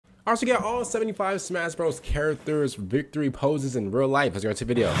I also get all 75 Smash Bros. Characters victory poses in real life. Let's go to the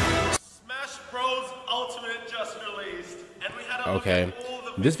video. Smash Bros. Ultimate just released, and we had a Okay. look at all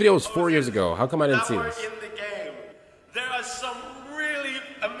the This video was 4 years ago. How come I didn't see that were this? in the game. There are some really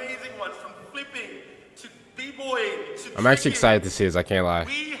amazing ones, from flipping to b-boying to I'm actually tricking. excited to see this. I can't lie.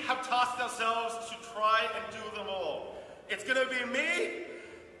 We have tasked ourselves to try and do them all. It's gonna be me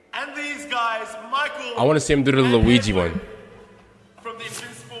and these guys, Michael. I want to see him do the and Luigi Edwin, one. from the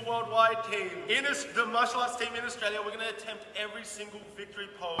Invincible Worldwide team. In the martial arts team in Australia, we're gonna attempt every single victory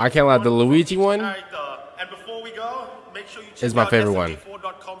pose. I can't lie, the on Luigi each one character. And before we go, make sure you check is my out favorite one.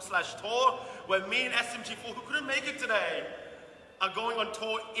 smg4.com/tour, where me and SMG4, who couldn't make it today, are going on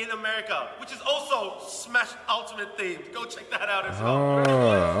tour in America, which is also Smash Ultimate themed. Go check that out as well.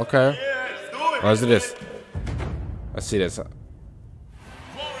 Oh, okay. Yeah, let's do it. Let's do this. Let's see this.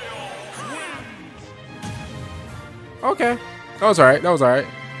 Okay. That was alright. That was alright.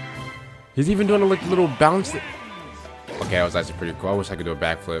 He's even doing a like, little bounce. Okay, that was actually pretty cool. I wish I could do a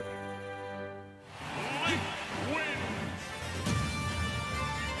backflip.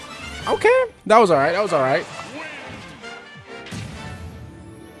 Okay. That was alright. That was alright.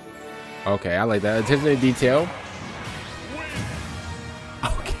 Okay, I like that. Attention to detail.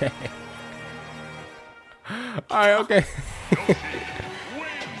 Okay. Alright, okay.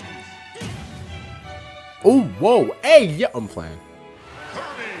 Oh, whoa. Hey, yeah, I'm playing.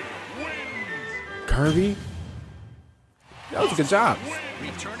 Kirby? That was a good job.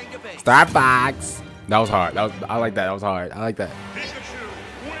 Starbucks. That was hard. That was, I like that. That was hard. I like that.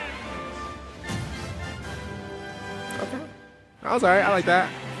 Okay. That was alright. I like that.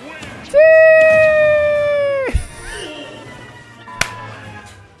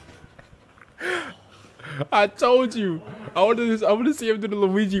 I told you. I want to see him do the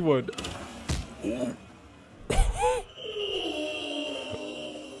Luigi one.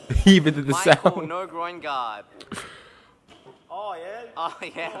 He even did the Michael, sound. no groin guard. Oh, yeah? Oh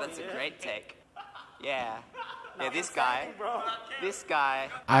yeah, that's a great take. Yeah. Yeah, this guy. This guy.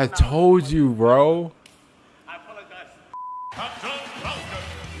 I told you, bro. I apologize.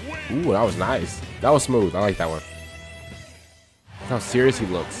 Ooh, that was nice. That was smooth. I like that one. Look how serious he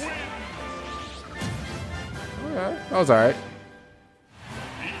looks. Okay, that was alright.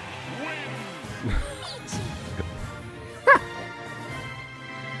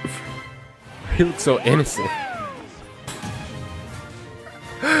 He looks so innocent.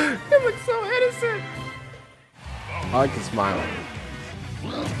 He looks so innocent. I like the smile.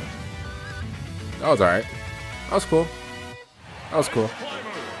 That was alright. That was cool. That was cool.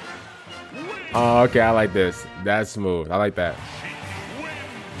 Oh, okay, I like this. That's smooth. I like that.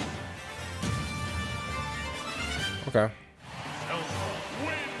 Okay.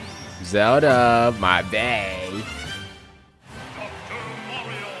 Zelda, my bae.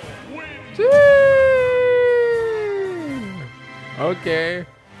 Okay.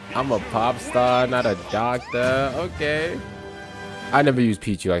 I'm a pop star, not a doctor. Okay. I never used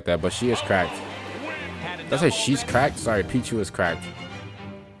Pichu like that, but she is cracked. Did I say she's cracked? Sorry, Pichu is cracked.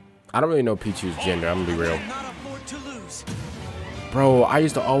 I don't really know Pichu's gender, I'm gonna be real. Bro, I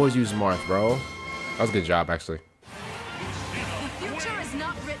used to always use Marth, bro. That was a good job, actually. The future is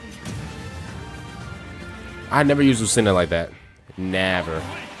not written. I never used Lucinda like that. Never.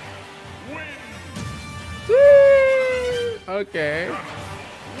 Okay.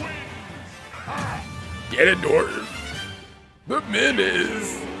 Get it, Dorton. The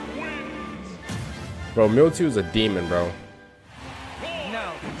menace. Bro, Mewtwo is a demon, bro.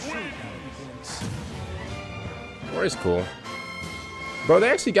 Or is cool. Bro, they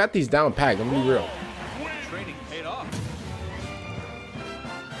actually got these down packed. I'm gonna be real. Training paid off.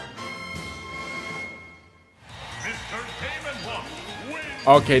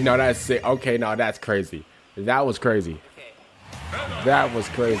 Okay, no, that's sick. Okay, no, that's crazy. That was crazy. That was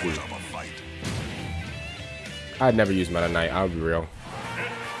crazy. I'd never use Meta Knight. I'll be real.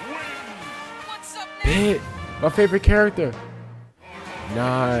 Pit, my favorite character.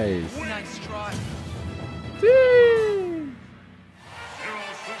 Nice. Nice try. Dang.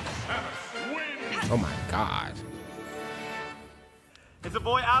 Oh my god. It's a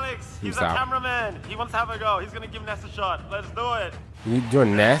boy Alex. He's a out. cameraman. He wants to have a go. He's gonna give Ness a shot. Let's do it. You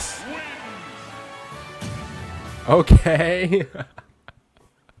doing Ness? Okay.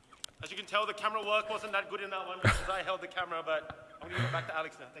 As you can tell, the camera work wasn't that good in that one because I held the camera, but I'm gonna give it back to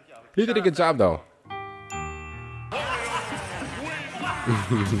Alex now. Thank you, Alex. He did a good job though.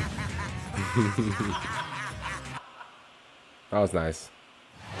 That was nice.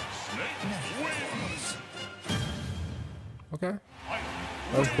 Okay.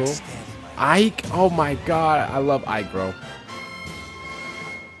 That was cool. Ike? Oh my god. I love Ike, bro.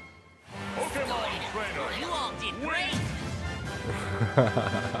 trainer. You all did great.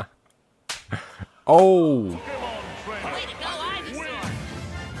 Oh, Pokemon Way to go, Ivysaur.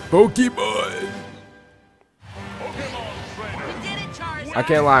 Pokemon. Pokemon trainer. You did it, Charizard. I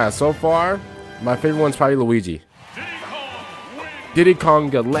can't lie. So far, my favorite one's probably Luigi. Diddy Kong wins. Diddy Kong,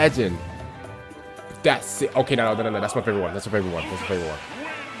 the legend. That's it. Okay, no. That's my favorite one. That's my favorite one. That's my favorite one.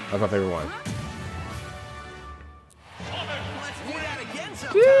 That's my favorite one. Let's do that again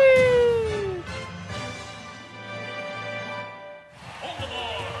sometime. Woo!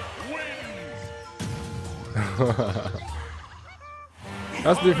 Pokemon wins.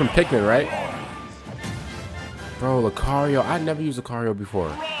 That's the dude from Pikmin, right? Bro, Lucario. I never used Lucario before.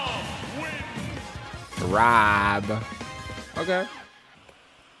 Rob. Okay.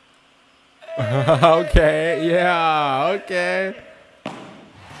 Okay. Yeah. Okay.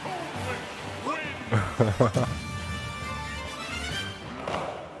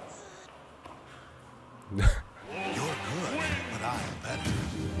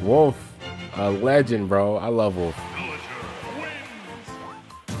 Wolf. A legend, bro. I love Wolf.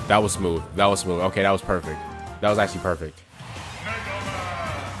 That was smooth. That was smooth. Okay, that was perfect. That was actually perfect.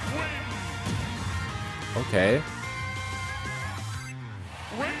 Okay.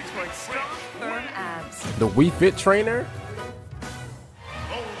 Work towards strong, firm abs. The Wii Fit trainer?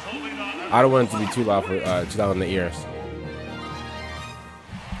 I don't want it to be too loud for too loud in the ears.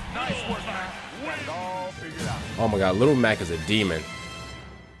 Nice work, Mac. Got it all figured out. Oh my god, Little Mac is a demon.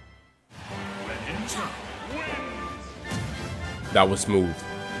 That was smooth.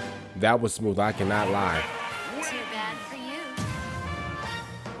 That was smooth. I cannot lie. Too bad for you.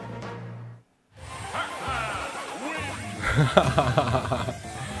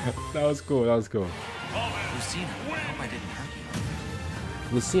 That was cool. That was cool. Lucina, I hope I didn't hurt you.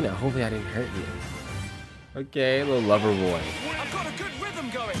 Lucina, hopefully I didn't hurt you. Okay, little lover boy. I've got a good rhythm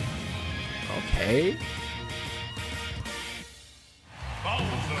going. Okay.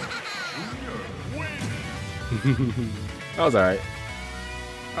 Bowser Jr. wins. That was alright.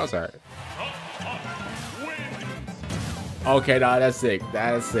 That was alright. Okay, nah, that's sick.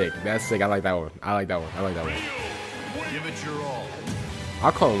 That's sick. That's sick. I like that one. I like that one. I like that one. Give it your all.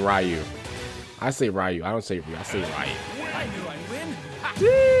 I'll call him Ryu. I say Ryu. I don't say Ryu. I say Ryu. I knew I'd win. Ha!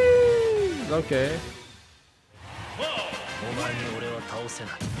 Jeez. Okay.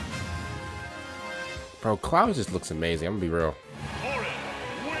 Bro, Cloud just looks amazing. I'm gonna be real. I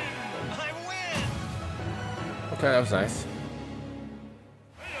win. Okay, that was nice.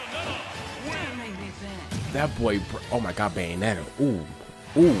 Don't make me beg. That boy, oh my god, Bayonetta. Ooh.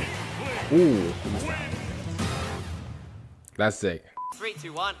 Ooh. Ooh. That's sick. 3,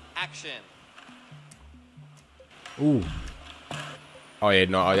 2, 1, action. Ooh. Oh yeah,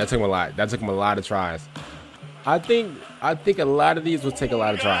 no, that took him a lot. That took him a lot of tries. I think a lot of these will take a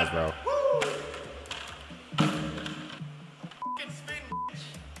lot of tries, bro.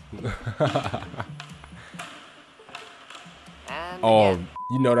 And Oh, again.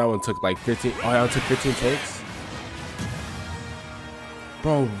 you know that one took like 15. Oh, that one took 15 takes.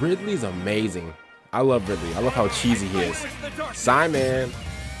 Bro, Ridley's amazing. I love Ridley. I love how cheesy he is. Simon.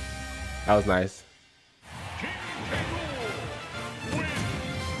 That was nice.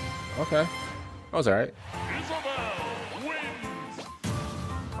 Okay. That was alright.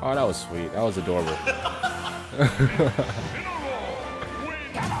 Oh, that was sweet. That was adorable.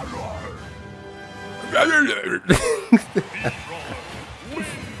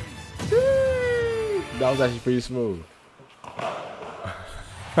 That was actually pretty smooth.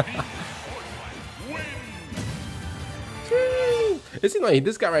 It seems like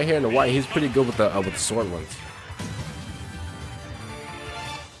this guy right here in the white, he's pretty good with the sword ones.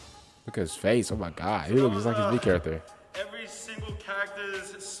 Look at his face. Oh my god. He looks just like his V character. Every single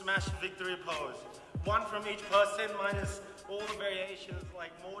character's Smash victory pose. One from each person minus all the variations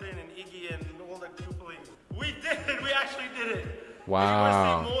like Morden and Iggy and all the Koopalings. We did it! We actually did it! Wow. If you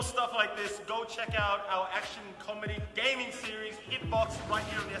want to see more stuff like this, go check out our action comedy gaming series, Hitbox, right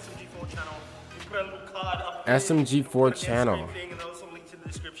here on the SMG4 channel. We put a little card up there. SMG4 Put the channel. screen thing, and there's some links in the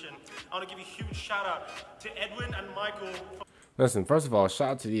description. I want to give a huge shout out to Edwin and Michael. Listen, first of all, shout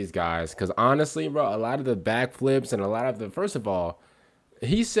out to these guys. Because honestly, bro, a lot of the backflips and a lot of the... First of all,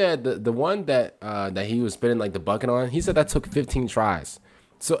 he said the one that that he was spinning like the bucket on, he said that took 15 tries.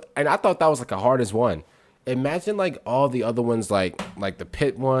 So, and I thought that was like the hardest one. Imagine like all the other ones, like the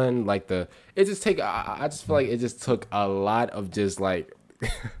pit one, like the... It just take... I just feel like it just took a lot of just like...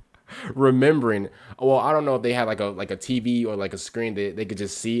 remembering. Well, I don't know if they had like a TV or like a screen that they could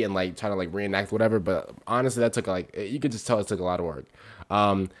just see and like try to like reenact whatever, but honestly that took like, you could just tell it took a lot of work.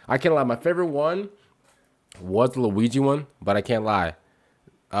 I can't lie, my favorite one was the Luigi one, but I can't lie,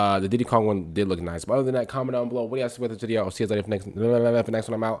 The Diddy Kong one did look nice. But other than that, comment down below. What do you guys think about this video? I'll see you later for next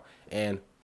one I'm out. And